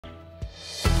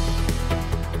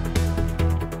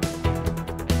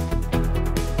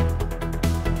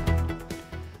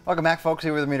Welcome back, folks.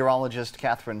 Here with meteorologist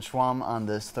Katherine Schwam on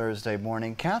this Thursday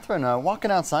morning. Katherine,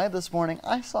 walking outside this morning,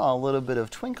 I saw a little bit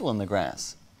of twinkle in the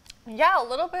grass. Yeah, a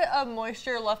little bit of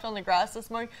moisture left on the grass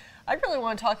this morning. I really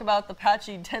want to talk about the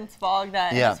patchy, dense fog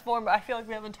that has formed, but I feel like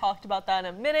we haven't talked about that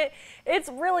in a minute. It's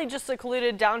really just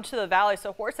secluded down to the valley,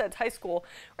 so Horseheads High School.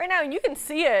 Right now, you can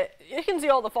see it. You can see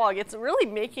all the fog. It's really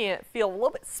making it feel a little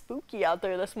bit spooky out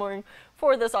there this morning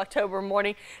for this October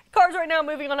morning. Cars right now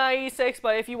moving on I-86,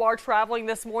 but if you are traveling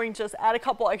this morning, just add a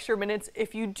couple extra minutes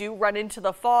if you do run into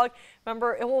the fog.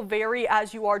 Remember, it will vary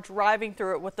as you are driving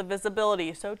through it with the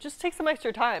visibility, so just take some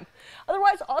extra time.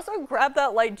 Otherwise, also grab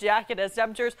that light jacket as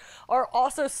temperatures are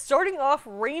also starting off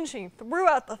ranging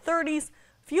throughout the 30s.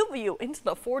 Few of you into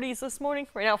the 40s this morning.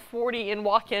 Right now, 40 in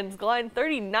Watkins Glen,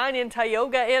 39 in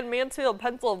Tioga and Mansfield,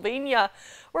 Pennsylvania.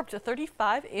 We're up to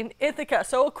 35 in Ithaca.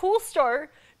 So a cool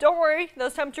start. Don't worry,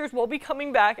 those temperatures will be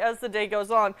coming back as the day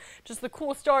goes on. Just the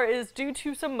cool start is due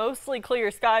to some mostly clear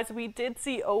skies we did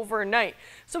see overnight.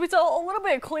 So we saw a little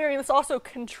bit of clearing. This also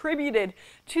contributed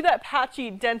to that patchy,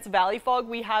 dense valley fog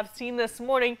we have seen this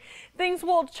morning. Things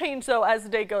will change though as the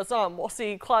day goes on. We'll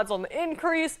see clouds on the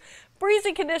increase,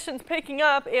 breezy conditions picking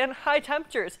up, and high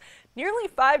temperatures nearly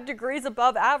 5 degrees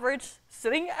above average,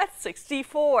 sitting at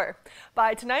 64.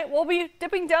 By tonight, we'll be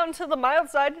dipping down to the mild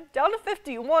side, down to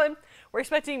 51. We're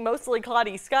expecting mostly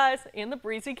cloudy skies and the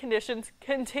breezy conditions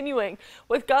continuing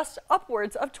with gusts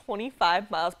upwards of 25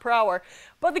 miles per hour.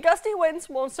 But the gusty winds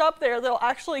won't stop there. They'll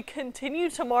actually continue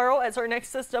tomorrow as our next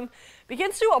system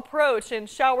begins to approach and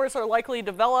showers are likely to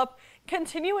develop,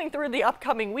 continuing through the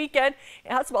upcoming weekend,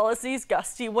 as well as these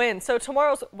gusty winds. So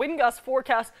tomorrow's wind gust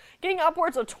forecast getting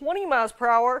upwards of 20 miles per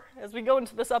hour. As we go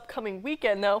into this upcoming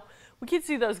weekend, though, we can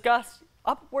see those gusts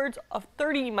upwards of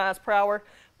 30 miles per hour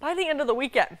by the end of the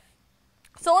weekend.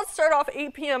 So let's start off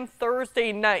 8 p.m.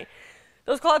 Thursday night.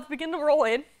 Those clouds begin to roll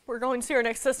in. We're going to see our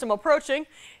next system approaching,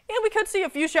 and we could see a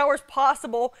few showers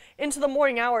possible into the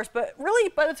morning hours, but really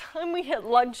by the time we hit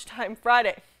lunchtime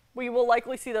Friday, we will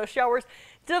likely see those showers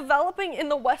developing in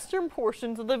the western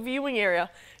portions of the viewing area,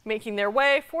 making their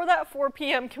way for that 4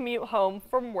 p.m. commute home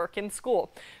from work and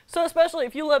school. So especially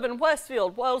if you live in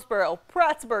Westfield, Wellsboro,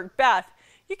 Prattsburg, Bath,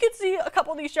 you can see a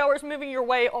couple of these showers moving your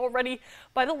way already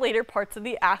by the later parts of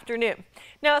the afternoon.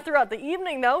 Now throughout the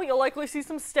evening though, you'll likely see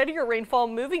some steadier rainfall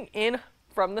moving in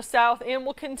from the south and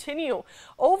will continue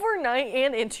overnight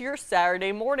and into your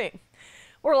Saturday morning.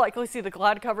 We'll likely see the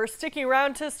cloud cover sticking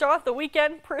around to start off the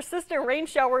weekend. Persistent rain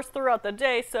showers throughout the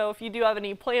day, so if you do have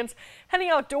any plans heading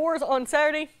outdoors on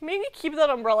Saturday, maybe keep that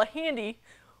umbrella handy.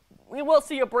 We will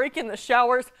see a break in the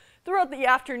showers throughout the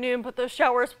afternoon, but those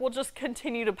showers will just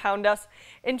continue to pound us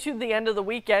into the end of the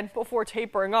weekend before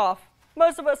tapering off.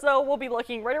 Most of us, though, will be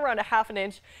looking right around a ½ an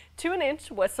inch to an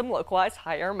inch with some localized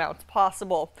higher amounts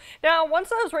possible. Now, once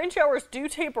those rain showers do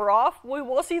taper off, we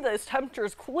will see those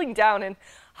temperatures cooling down and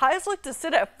highs look to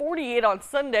sit at 48 on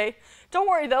Sunday. Don't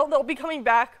worry, though, they'll be coming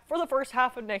back for the first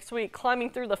half of next week, climbing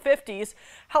through the 50s.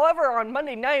 However, on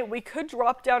Monday night, we could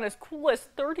drop down as cool as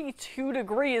 32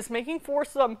 degrees, making for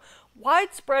some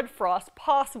widespread frost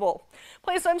possible.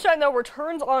 Plenty of sunshine, though,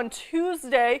 returns on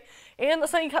Tuesday, and the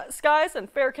sunny skies and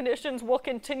fair conditions will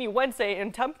continue Wednesday,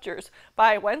 and temperatures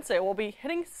by Wednesday will be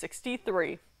hitting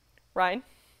 63. Ryan?